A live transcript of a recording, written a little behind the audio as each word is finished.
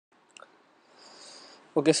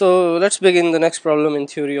Okay, so let's begin the next problem in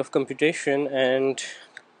theory of computation, and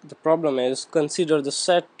the problem is consider the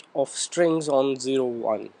set of strings on 0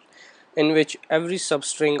 1 in which every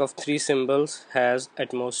substring of three symbols has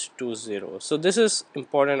at most two zeros. So this is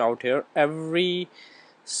important out here. Every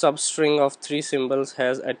substring of three symbols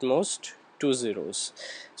has at most two zeros.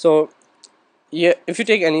 So yeah, if you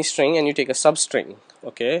take any string and you take a substring,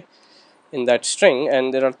 okay, in that string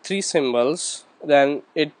and there are three symbols, then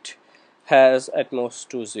it has at most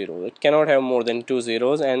two zeros. It cannot have more than two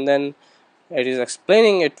zeros, and then it is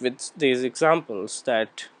explaining it with these examples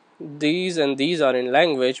that these and these are in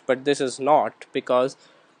language, but this is not, because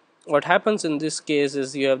what happens in this case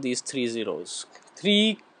is you have these three zeros,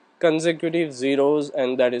 three consecutive zeros,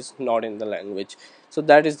 and that is not in the language. So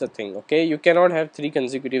that is the thing. Okay, you cannot have three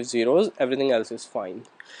consecutive zeros, everything else is fine.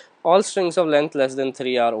 All strings of length less than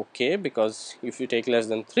 3 are okay, because if you take less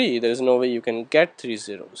than 3 there is no way you can get three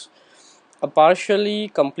zeros. A partially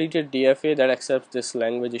completed DFA that accepts this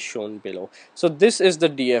language is shown below. So this is the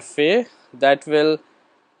DFA that will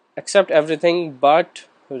accept everything but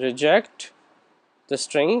reject the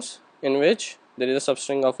strings in which there is a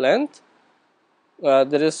substring of length,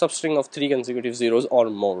 there is a substring of three consecutive zeros or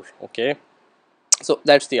more. Okay, so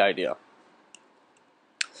that's the idea.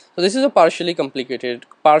 So this is a partially completed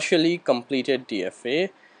DFA,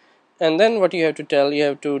 and then what you have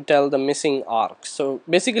to tell the missing arcs. So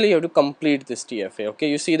basically you have to complete this DFA. Okay,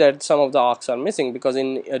 you see that some of the arcs are missing because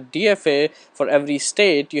in a DFA for every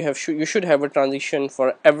state you should have a transition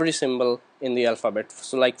for every symbol in the alphabet.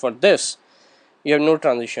 So like for this you have no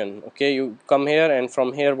transition. Okay, you come here, and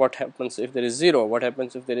from here what happens if there is 0, what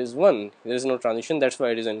happens if there is 1? There is no transition, that's why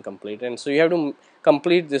it is incomplete. And so you have to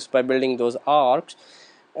complete this by building those arcs,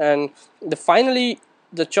 and finally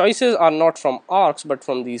the choices are not from arcs but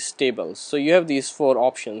from these tables. So you have these four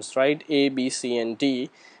options, right? A, B, C and D,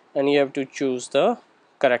 and you have to choose the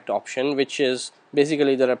correct option, which is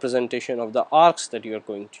basically the representation of the arcs that you are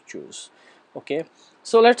going to choose. Okay,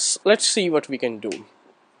 so let's see what we can do.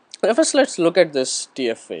 First let's look at this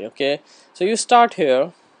DFA. Okay, so you start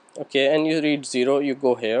here, okay, and you read 0, you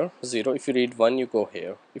go here, 0. If you read 1, you go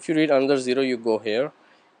here. If you read another 0, you go here.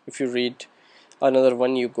 If you read another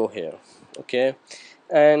 1, you go here. Okay,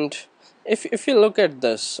 and if you look at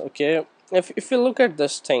this, okay, if you look at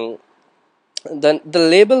this thing, then the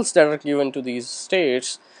labels that are given to these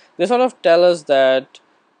states, they sort of tell us that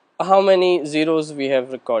how many zeros we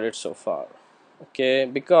have recorded so far. Okay,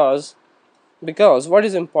 because what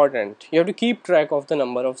is important, you have to keep track of the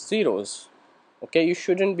number of zeros. Okay, you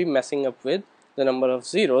shouldn't be messing up with the number of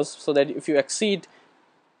zeros, so that if you exceed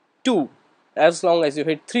 2, as long as you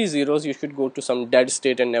hit 3 zeros, you should go to some dead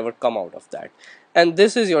state and never come out of that. And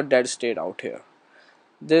this is your dead state out here.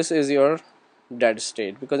 This is your dead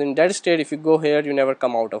state, because in dead state if you go here you never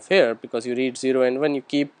come out of here, because you read 0 and 1, you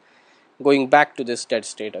keep going back to this dead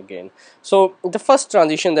state again. So the first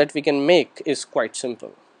transition that we can make is quite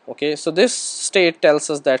simple. Okay, so this state tells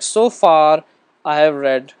us that so far I have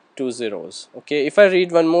read 2 zeros. Okay, if I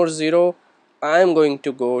read one more 0, I am going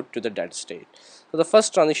to go to the dead state. So the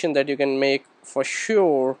first transition that you can make for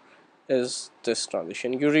sure is this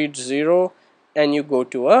transition. You read 0 and you go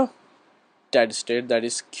to a dead state, that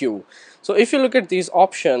is Q. So if you look at these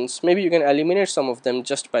options, maybe you can eliminate some of them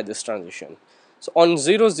just by this transition. So on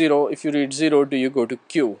 0 0, if you read 0, do you go to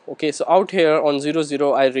Q? Okay, so out here on 0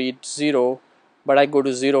 0 I read 0, but I go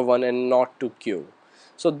to 0 1 and not to Q.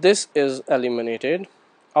 So this is eliminated.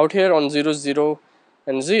 Out here on 0 0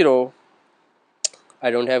 and 0, I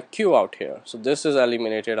don't have Q out here, so this is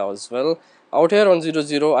eliminated as well. Out here on 0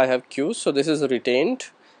 0 I have Q, so this is retained.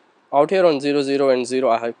 Out here on 0 0 and 0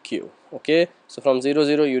 I have Q. Okay, so from 0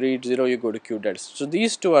 0 you read 0, you go to Q dead. So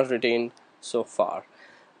these two are retained so far.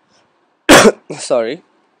 Sorry.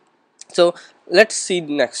 So let's see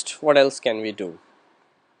next what else can we do.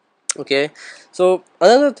 Okay, so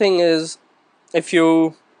another thing is, if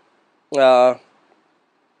you so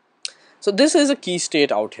this is a key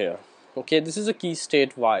state out here. Okay, this is a key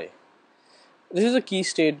state. Why? This is a key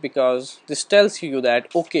state because this tells you that,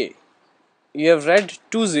 okay, you have read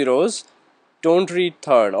 2 zeros, don't read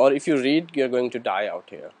third, or if you read, you're going to die out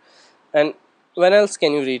here. And when else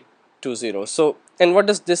can you read 2 zeros? So, and what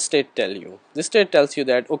does this state tell you? This state tells you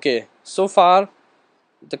that, okay, so far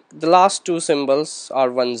the last two symbols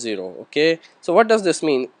are 1 0. Okay, so what does this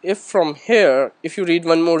mean? If from here, if you read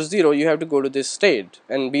one more 0, you have to go to this state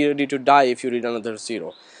and be ready to die if you read another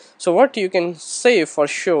 0. So what you can say for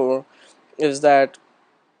sure is that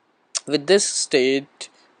with this state,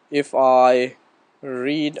 if I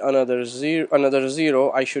read another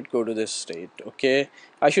zero, I should go to this state. Okay,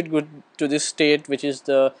 I should go to this state, which is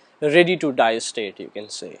the ready to die state, you can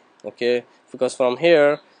say. Okay, because from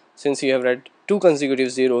here, since you have read two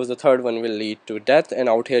consecutive zeros, the third one will lead to death, and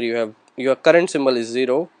out here you have your current symbol is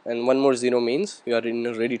 0, and one more 0 means you are in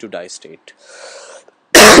a ready to die state.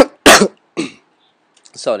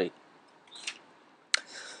 Sorry.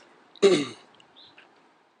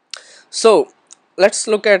 So let's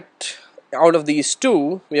look at, out of these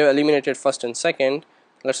two we have eliminated first and second,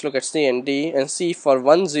 let's look at C and D and see for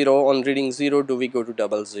 1 0 on reading 0 do we go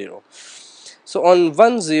to 00. So on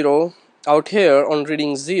 1 0 out here on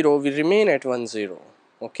reading 0 we remain at 1 0.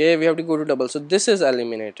 Okay, we have to go to double, so this is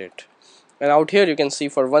eliminated. And out here you can see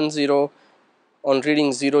for 1 0 on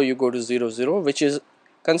reading 0 you go to 0 0, which is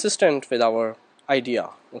consistent with our idea.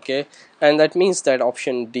 Okay, and that means that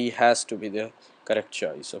option D has to be the correct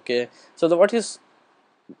choice. Okay, so the what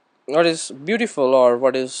is beautiful, or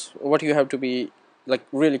what you have to be like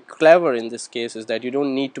really clever in this case, is that you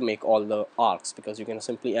don't need to make all the arcs, because you can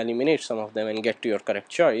simply eliminate some of them and get to your correct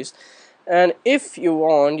choice. And if you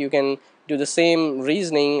want, you can do the same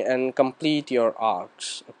reasoning and complete your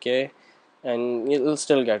arcs. Okay, and you'll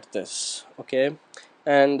still get this. Okay,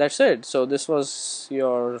 and that's it. So this was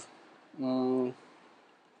your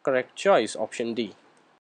correct choice, option D.